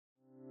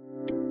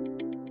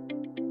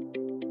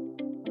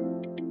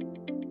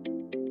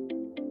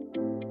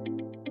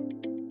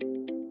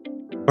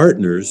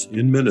Partners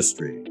in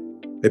Ministry,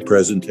 a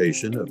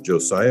presentation of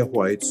Josiah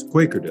White's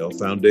Quakerdale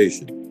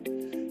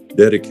Foundation,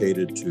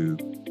 dedicated to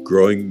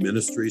growing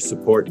ministry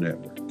support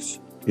networks,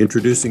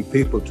 introducing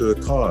people to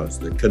a cause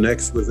that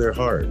connects with their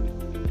heart,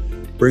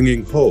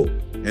 bringing hope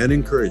and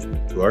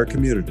encouragement to our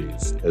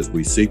communities as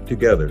we seek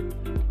together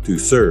to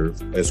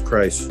serve as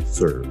Christ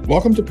served.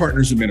 Welcome to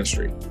Partners in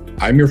Ministry.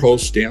 I'm your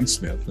host, Dan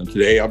Smith, and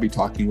today I'll be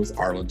talking with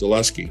Arlen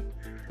Daleske.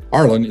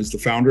 Arlen is the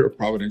founder of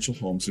Providential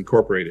Homes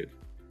Incorporated.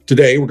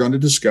 Today, we're going to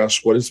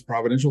discuss what is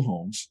Providential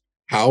Homes,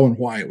 how and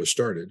why it was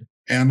started,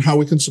 and how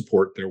we can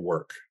support their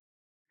work.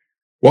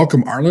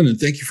 Welcome, Arlen, and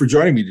thank you for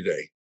joining me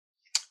today.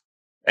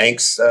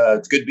 Thanks.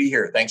 It's good to be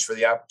here. Thanks for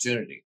the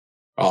opportunity.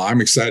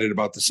 I'm excited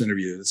about this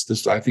interview.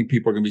 I think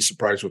people are going to be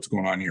surprised what's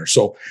going on here.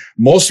 So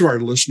most of our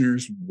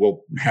listeners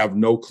will have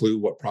no clue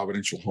what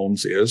Providential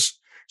Homes is.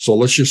 So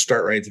let's just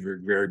start right at the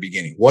very, very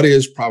beginning. What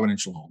is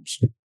Providential Homes?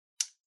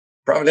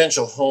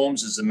 Providential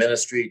Homes is a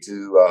ministry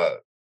to,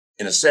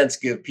 in a sense,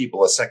 give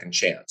people a second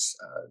chance,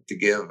 to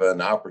give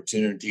an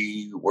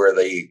opportunity where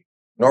they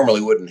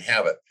normally wouldn't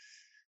have it.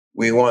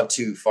 We want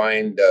to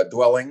find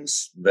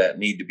dwellings that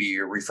need to be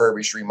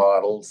refurbished,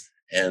 remodeled,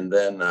 and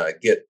then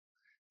get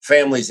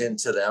families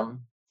into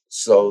them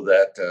so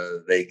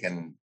that they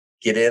can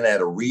get in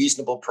at a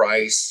reasonable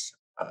price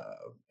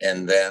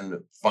and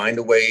then find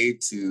a way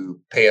to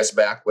pay us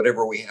back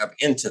whatever we have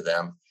into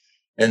them,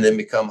 and then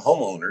become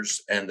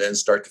homeowners and then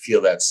start to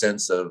feel that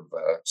sense of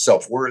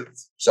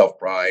self-worth,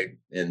 self-pride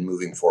in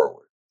moving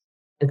forward.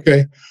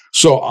 Okay.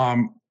 So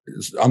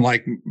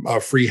unlike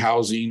free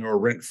housing or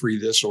rent-free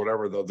this or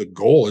whatever, the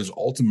goal is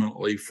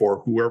ultimately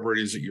for whoever it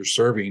is that you're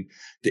serving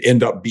to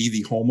end up be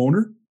the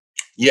homeowner?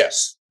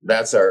 Yes,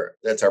 that's our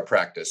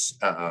practice.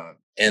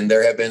 And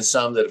there have been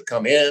some that have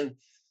come in,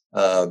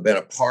 been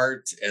a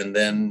part, and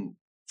then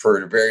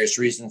for various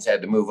reasons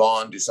had to move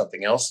on, do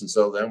something else. And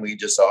so then we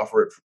just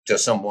offer it to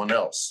someone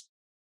else.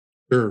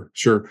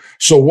 Sure.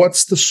 So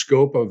what's the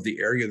scope of the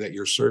area that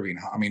you're serving?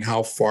 I mean,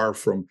 how far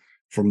from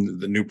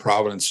the New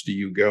Providence do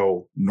you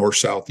go? North,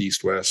 south,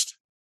 east, west?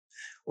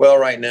 Well,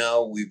 right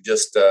now we've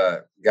just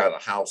got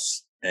a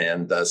house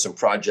and some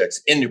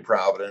projects in New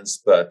Providence,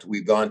 but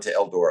we've gone to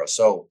Eldora.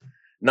 So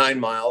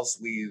 9 miles.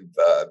 We've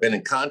been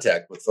in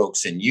contact with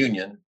folks in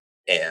Union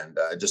and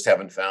just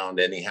haven't found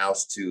any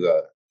house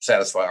to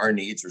satisfy our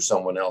needs or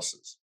someone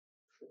else's.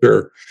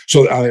 Sure.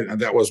 So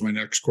that was my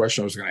next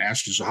question I was going to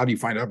ask you. So how do you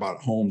find out about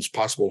homes,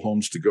 possible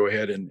homes to go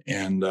ahead and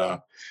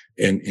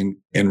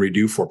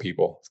redo for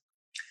people?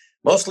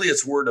 Mostly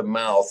it's word of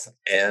mouth.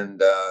 And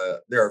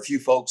there are a few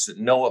folks that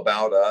know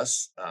about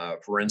us.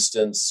 For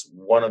instance,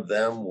 one of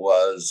them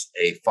was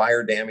a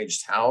fire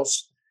damaged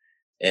house,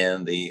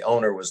 and the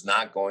owner was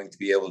not going to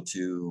be able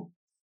to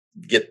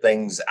get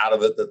things out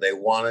of it that they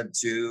wanted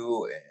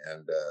to.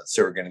 And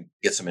so we're going to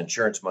get some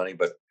insurance money,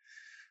 but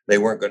they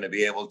weren't going to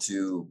be able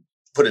to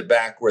put it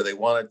back where they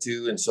wanted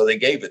to. And so they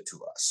gave it to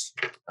us.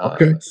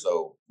 Okay.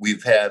 So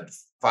we've had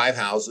 5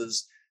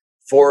 houses.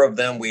 4 of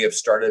them we have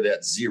started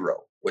at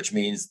zero, which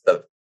means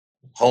the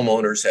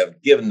homeowners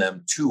have given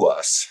them to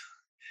us.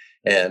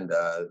 And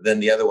then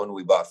the other one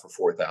we bought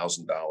for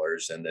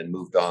 $4,000 and then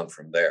moved on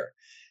from there.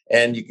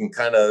 And you can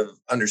kind of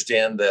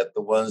understand that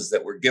the ones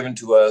that were given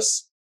to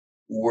us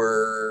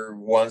were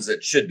ones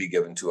that should be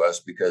given to us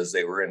because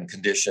they were in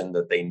condition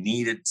that they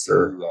needed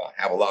to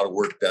have a lot of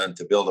work done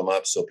to build them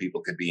up so people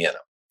could be in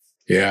them.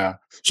 Yeah.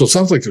 So it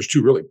sounds like there's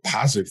 2 really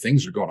positive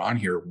things that are going on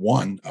here.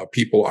 One,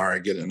 people are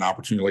getting an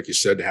opportunity, like you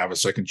said, to have a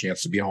second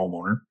chance to be a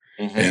homeowner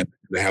and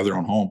to have their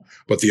own home.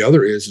 But the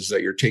other is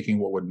that you're taking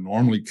what would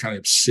normally kind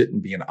of sit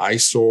and be an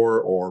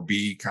eyesore or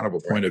be kind of a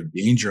point of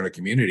danger in a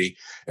community,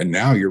 and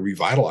now you're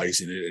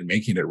revitalizing it and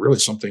making it really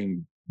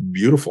something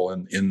beautiful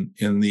in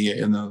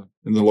the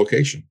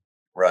location.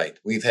 Right.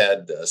 We've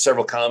had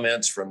several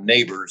comments from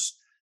neighbors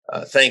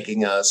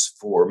thanking us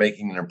for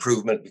making an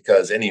improvement,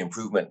 because any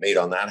improvement made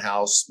on that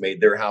house made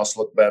their house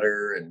look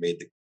better and made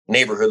the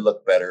neighborhood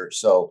look better.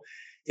 So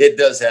it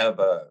does have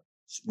a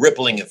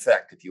rippling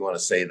effect, if you want to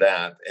say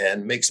that,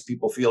 and makes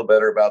people feel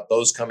better about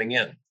those coming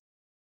in.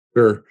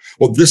 Sure.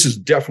 Well, this has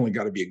definitely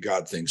got to be a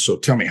God thing. So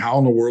tell me, how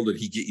in the world did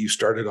he get you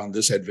started on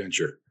this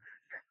adventure?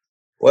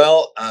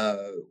 Well,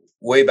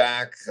 way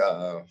back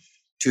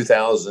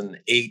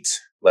 2008,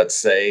 let's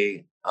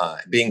say,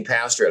 being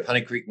pastor at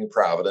Honey Creek, New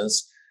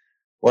Providence,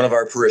 one of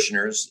our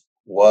parishioners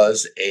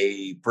was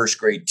a first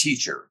grade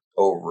teacher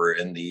over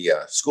in the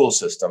school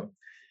system.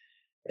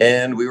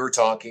 And we were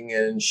talking,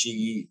 and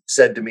she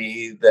said to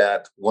me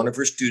that one of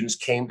her students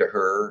came to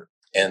her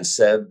and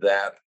said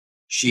that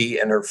she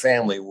and her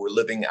family were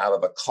living out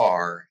of a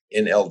car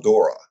in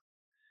Eldora.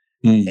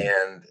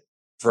 And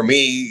for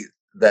me,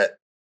 that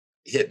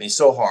hit me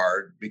so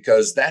hard,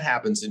 because that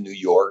happens in New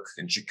York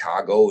and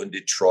Chicago and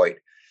Detroit.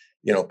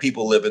 You know,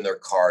 people live in their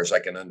cars. I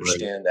can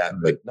understand that,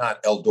 but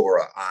not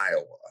Eldora,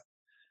 Iowa.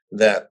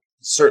 That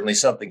certainly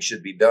something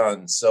should be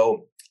done.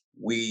 So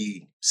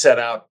we set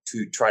out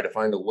to try to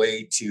find a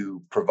way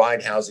to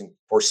provide housing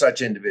for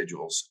such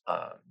individuals.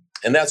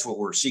 And that's what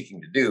we're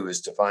seeking to do,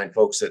 is to find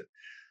folks that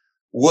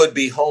would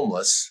be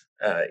homeless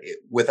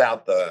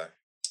without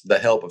the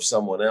help of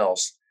someone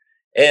else.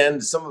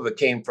 And some of it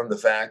came from the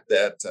fact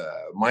that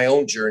my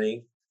own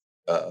journey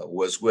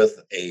was with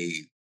a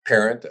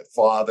parent, a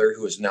father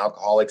who was an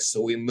alcoholic.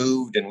 So we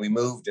moved and we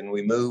moved and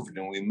we moved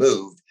and we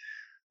moved,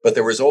 but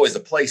there was always a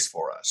place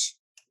for us.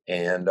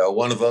 And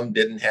one of them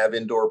didn't have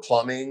indoor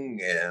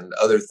plumbing and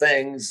other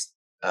things,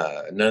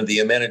 none of the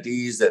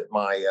amenities that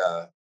my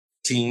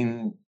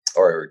teen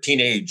or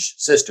teenage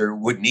sister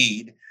would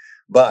need,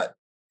 but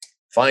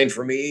fine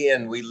for me.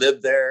 And we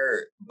lived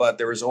there, but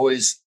there was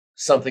always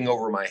something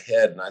over my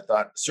head. And I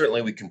thought,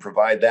 certainly we can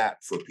provide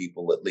that for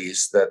people, at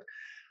least that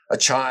a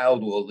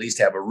child will at least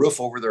have a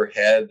roof over their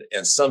head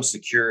and some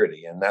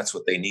security. And that's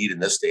what they need in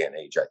this day and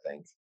age, I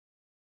think.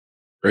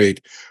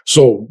 Great.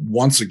 So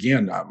once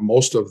again,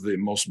 most of the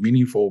most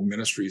meaningful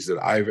ministries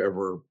that I've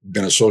ever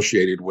been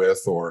associated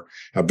with or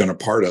have been a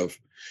part of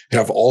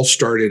have all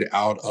started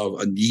out of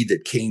a need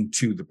that came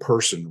to the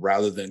person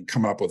rather than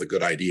coming up with a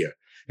good idea.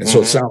 And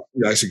so it sounds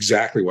that's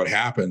exactly what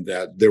happened,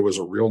 that there was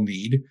a real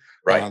need.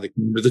 Right. They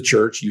came to the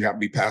church. You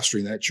happen to be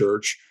pastoring that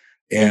church,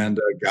 and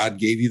God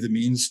gave you the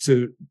means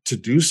to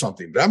do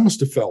something. That must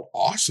have felt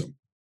awesome.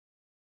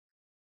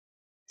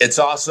 It's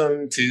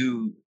awesome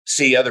to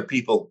see other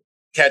people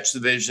catch the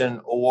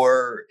vision,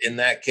 or in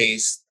that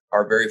case,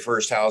 our very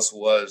first house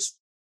was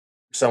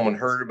someone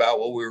heard about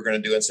what we were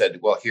going to do and said,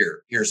 well,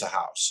 here's a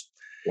house.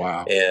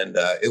 Wow. And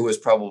it was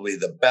probably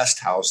the best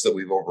house that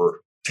we've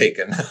ever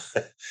taken.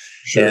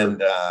 Sure.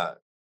 And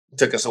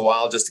took us a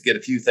while just to get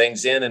a few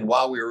things in. And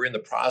while we were in the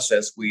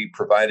process, we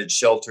provided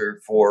shelter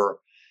for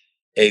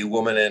a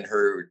woman and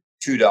her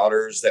two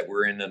daughters that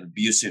were in an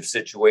abusive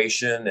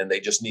situation, and they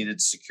just needed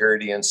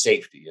security and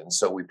safety. And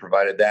so we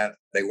provided that.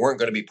 They weren't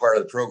going to be part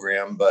of the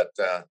program, but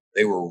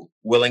they were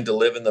willing to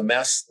live in the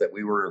mess that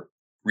we were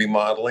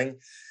remodeling.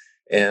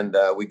 And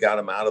we got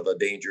them out of a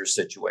dangerous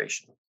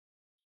situation.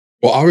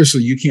 Well,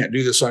 obviously, you can't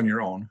do this on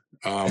your own.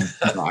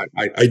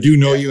 I do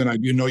know you, and I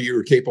do know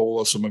you're capable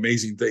of some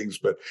amazing things,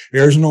 but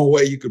there's no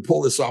way you could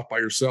pull this off by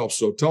yourself.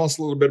 So tell us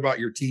a little bit about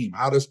your team.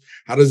 How does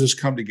this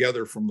come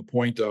together from the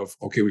point of,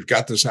 okay, we've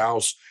got this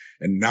house,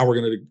 and now we're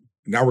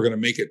gonna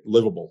make it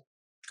livable?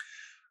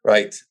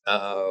 Right.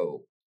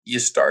 You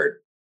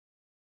start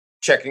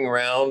checking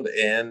around,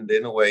 and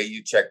in a way,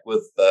 you check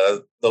with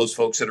those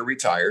folks that are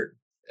retired.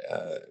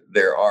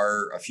 There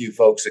are a few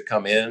folks that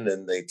come in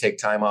and they take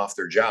time off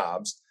their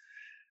jobs,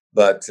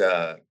 but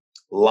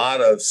a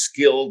lot of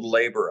skilled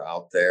labor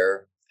out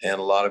there and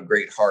a lot of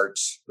great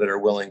hearts that are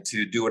willing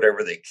to do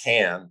whatever they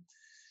can.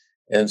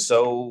 And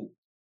so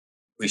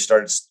we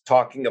started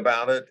talking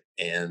about it,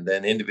 and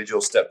then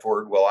individuals stepped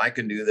forward. Well, I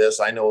can do this.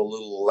 I know a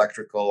little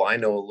electrical. I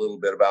know a little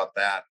bit about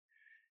that.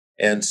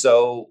 And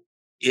so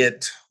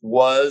it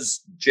was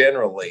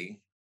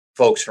generally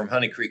folks from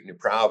Honey Creek, New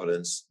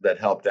Providence that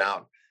helped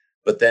out,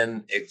 but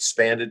then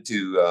expanded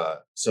to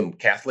some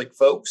Catholic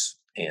folks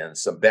and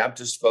some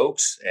Baptist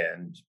folks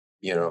and,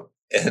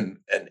 and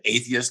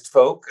atheist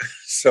folk.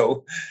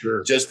 So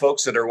Sure. just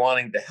folks that are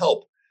wanting to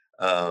help.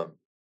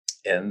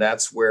 And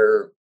that's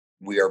where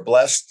we are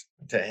blessed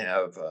to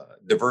have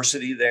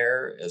diversity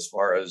there as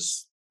far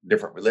as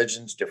different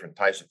religions, different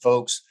types of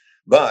folks,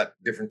 but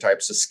different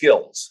types of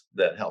skills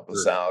that help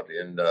us out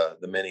in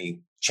the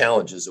many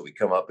challenges that we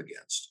come up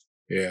against.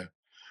 Yeah.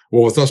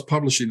 Well, with us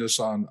publishing this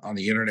on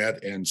the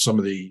internet and some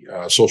of the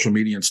social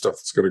media and stuff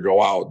that's going to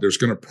go out, there's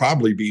going to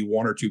probably be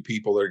one or two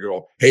people that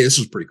go, hey, this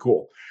is pretty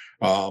cool.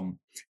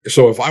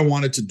 So if I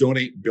wanted to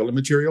donate building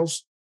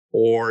materials,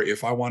 or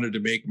if I wanted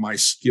to make my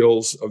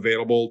skills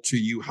available to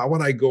you, how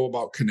would I go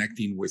about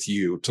connecting with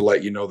you to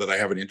let you know that I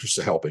have an interest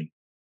in helping?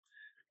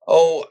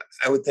 Oh,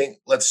 I would think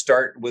let's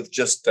start with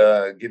just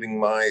giving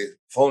my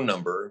phone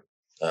number,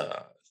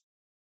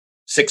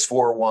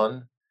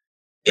 641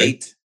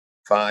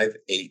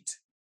 858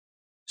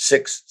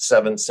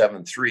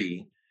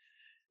 6773.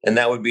 And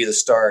that would be the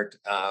start.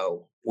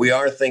 We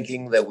are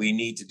thinking that we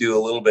need to do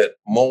a little bit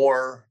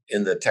more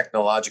in the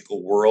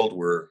technological world.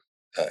 We're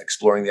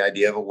exploring the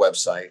idea of a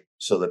website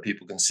so that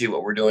people can see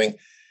what we're doing.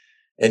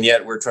 And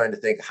yet we're trying to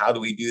think, how do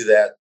we do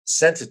that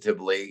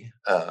sensitively,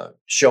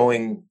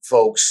 showing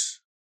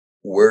folks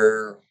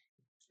where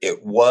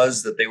it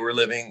was that they were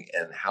living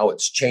and how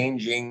it's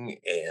changing.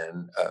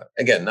 And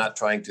again, not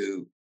trying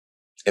to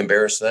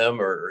embarrass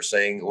them or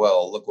saying,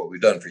 well, look what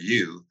we've done for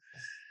you.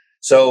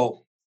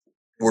 So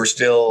we're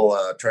still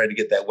trying to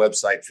get that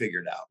website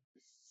figured out.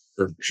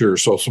 Sure.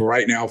 So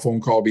right now,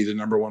 phone call be the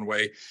number one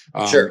way.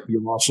 Sure.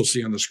 You'll also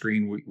see on the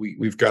screen,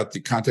 we've got the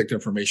contact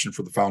information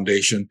for the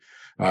foundation.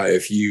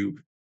 If you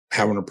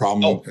having a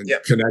problem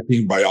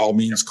connecting, by all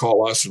means,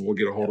 call us and we'll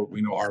get a hold of,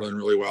 we know Arlen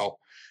really well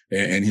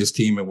and his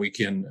team, and we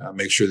can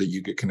make sure that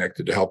you get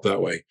connected to help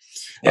that way.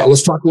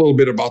 Let's talk a little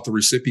bit about the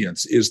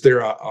recipients. Is there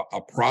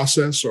a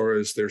process, or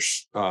is there,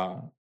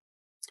 how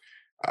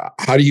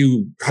do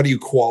you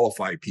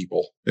qualify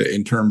people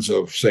in terms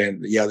of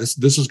saying, yeah,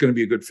 this is going to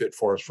be a good fit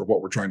for us for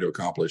what we're trying to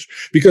accomplish?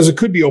 Because it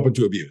could be open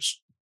to abuse.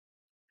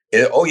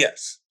 Oh,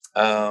 yes.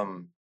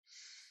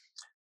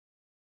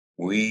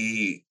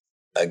 We,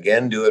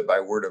 again, do it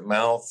by word of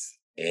mouth.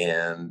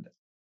 And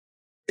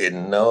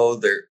No,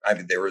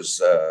 there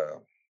was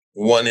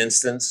one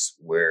instance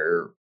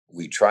where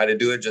we try to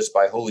do it just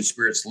by Holy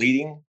Spirit's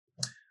leading,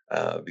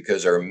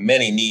 because there are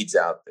many needs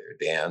out there,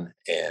 Dan,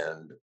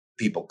 and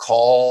people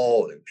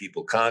call and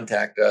people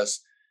contact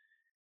us.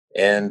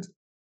 And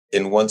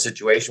in one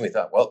situation, we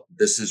thought, well,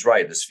 this is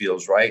right. This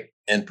feels right.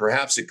 And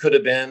perhaps it could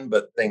have been,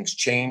 but things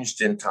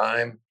changed in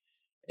time.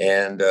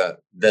 And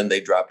then they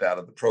dropped out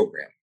of the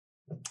program.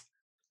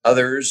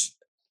 Others,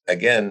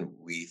 again,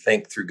 we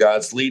think through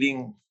God's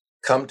leading,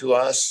 come to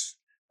us.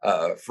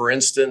 For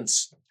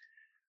instance,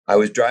 I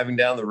was driving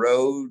down the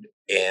road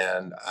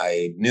and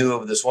I knew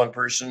of this one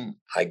person.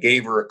 I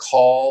gave her a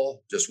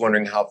call, just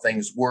wondering how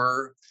things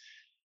were,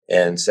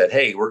 and said,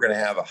 hey, we're going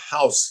to have a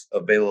house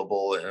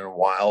available in a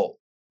while.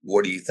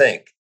 What do you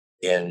think?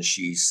 And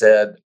she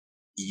said,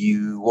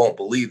 you won't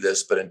believe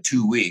this, but in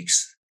 2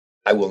 weeks,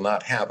 I will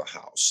not have a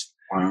house.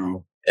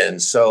 Wow.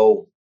 And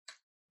so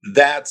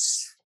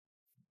that's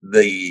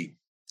the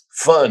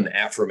fun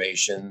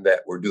affirmation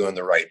that we're doing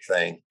the right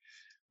thing.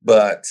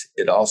 But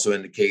it also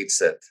indicates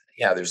that,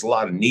 yeah, there's a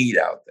lot of need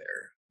out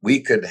there. We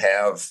could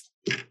have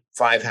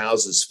 5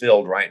 houses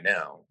filled right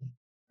now,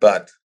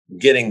 but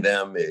getting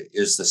them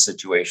is the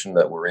situation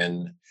that we're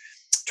in,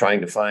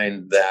 trying to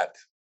find that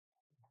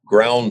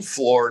ground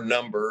floor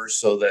number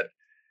so that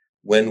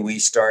when we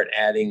start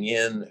adding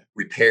in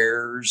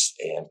repairs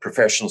and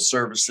professional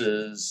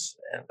services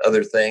and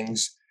other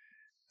things,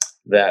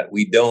 that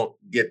we don't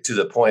get to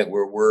the point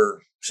where we're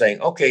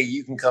saying, okay,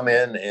 you can come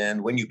in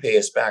and when you pay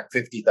us back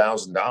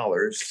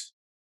 $50,000,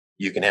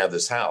 you can have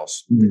this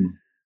house. Mm.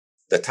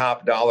 The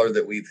top dollar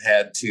that we've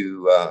had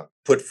to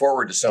put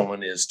forward to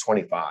someone is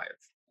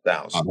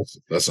 $25,000.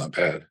 That's not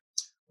bad.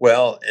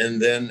 Well, and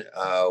then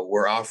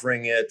we're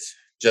offering it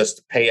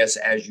just pay us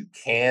as you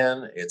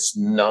can. It's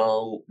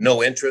no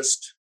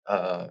interest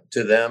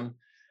to them.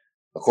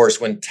 Of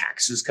course, when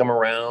taxes come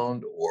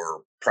around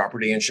or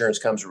property insurance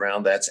comes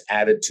around, that's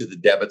added to the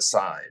debit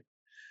side.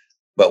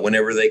 But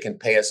whenever they can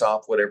pay us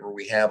off whatever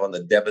we have on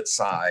the debit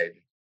side,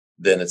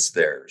 then it's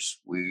theirs.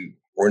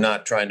 We're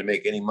not trying to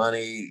make any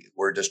money.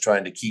 We're just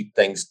trying to keep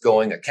things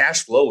going. A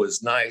cash flow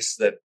is nice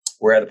that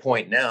we're at a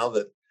point now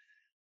that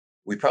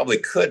we probably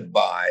could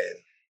buy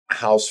a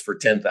house for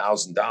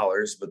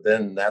 $10,000, but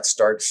then that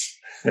starts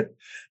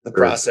the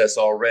process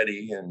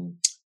already and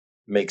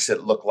makes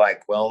it look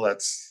like, well,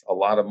 that's a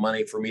lot of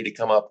money for me to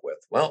come up with.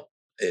 Well,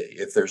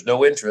 if there's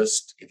no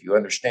interest, if you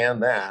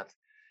understand that,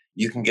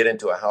 you can get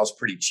into a house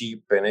pretty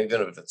cheap. And even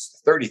if it's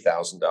a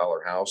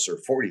 $30,000 house or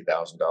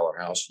 $40,000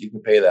 house, you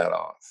can pay that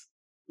off.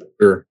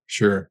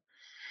 Sure.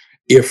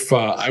 If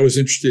I was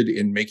interested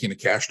in making a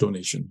cash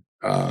donation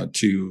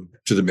to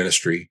the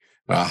ministry,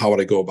 how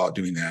would I go about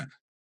doing that?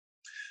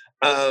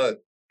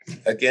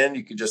 Again,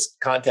 you could just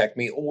contact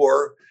me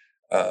or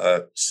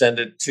send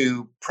it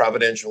to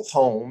Providential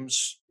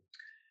Homes.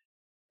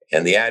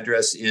 And the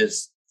address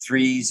is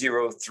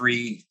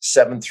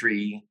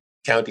 30373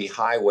 County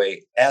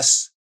Highway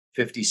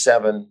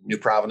S57, New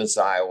Providence,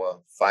 Iowa,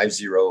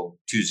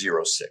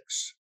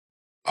 50206.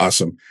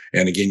 Awesome.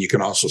 And again, you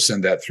can also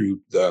send that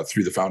through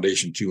the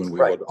foundation too, and we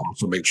would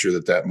also make sure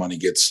that money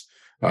gets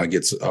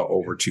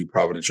over to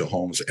Providential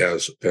Homes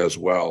as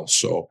well.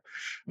 So,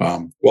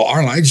 well,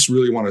 Arlen, I just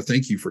really want to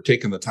thank you for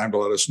taking the time to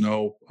let us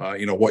know,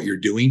 what you're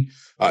doing.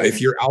 If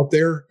you're out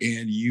there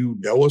and you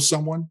know of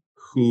someone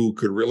who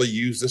could really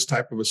use this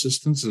type of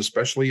assistance,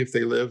 especially if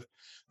they live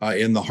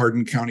in the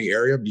Hardin County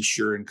area, be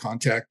sure and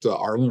contact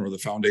Arlen or the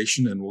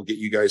foundation, and we'll get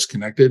you guys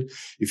connected.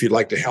 If you'd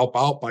like to help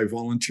out by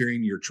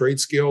volunteering your trade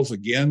skills,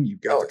 again,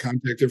 you've got the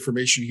contact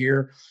information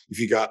here. If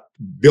you got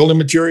building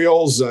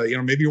materials,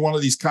 maybe you're one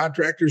of these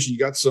contractors and you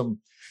got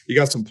some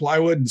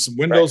plywood and some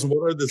windows and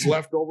whatever that's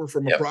left over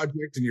from a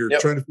project, and you're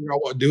trying to figure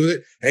out what to do with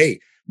it. Hey,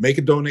 make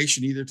a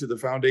donation either to the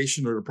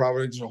foundation or to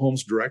Providential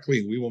Homes directly,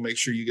 and we will make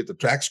sure you get the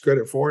tax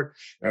credit for it,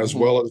 as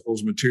well as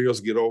those materials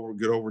get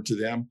over to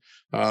them.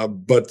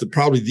 But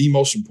probably the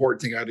most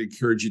important thing I'd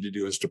encourage you to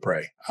do is to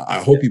pray.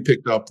 I hope you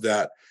picked up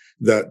that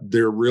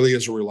there really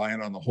is a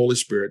reliance on the Holy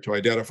Spirit to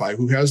identify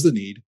who has the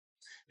need,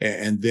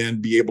 and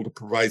then be able to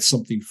provide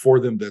something for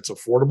them that's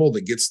affordable,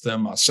 that gets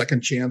them a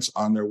second chance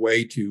on their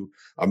way to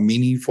a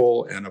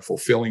meaningful and a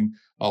fulfilling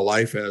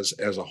life as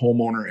a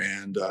homeowner.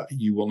 And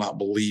you will not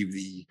believe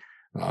the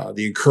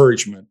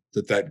encouragement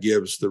that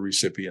gives the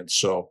recipients.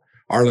 So,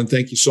 Arlen,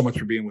 thank you so much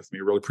for being with me.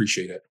 I really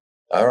appreciate it.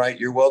 All right.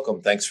 You're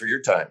welcome. Thanks for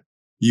your time.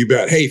 You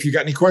bet. Hey, if you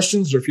got any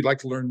questions or if you'd like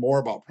to learn more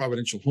about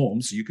Providential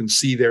Homes, you can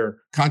see their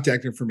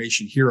contact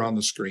information here on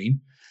the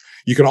screen.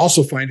 You can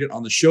also find it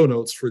on the show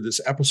notes for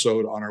this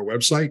episode on our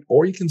website,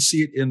 or you can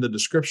see it in the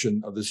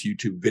description of this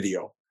YouTube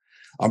video.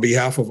 On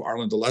behalf of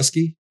Arlen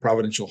Daleske,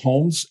 Providential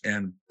Homes,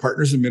 and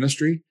Partners in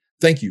Ministry,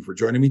 thank you for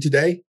joining me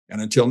today. And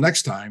until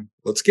next time,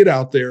 let's get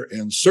out there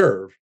and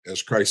serve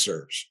as Christ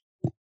serves.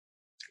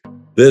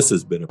 This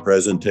has been a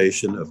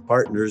presentation of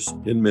Partners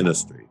in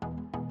Ministry,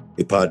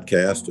 a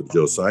podcast of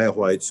Josiah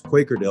White's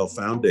Quakerdale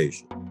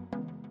Foundation.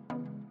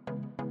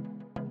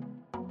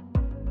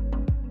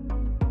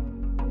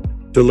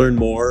 To learn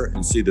more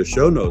and see the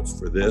show notes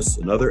for this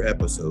and other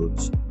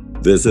episodes,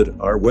 visit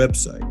our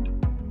website.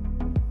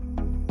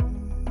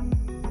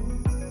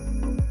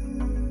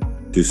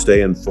 To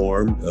stay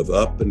informed of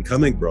up and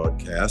coming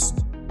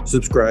broadcasts,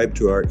 subscribe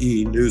to our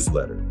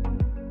e-newsletter.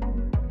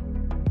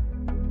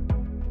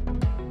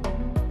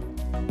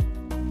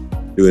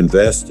 To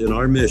invest in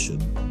our mission,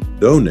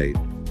 donate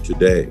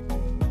today.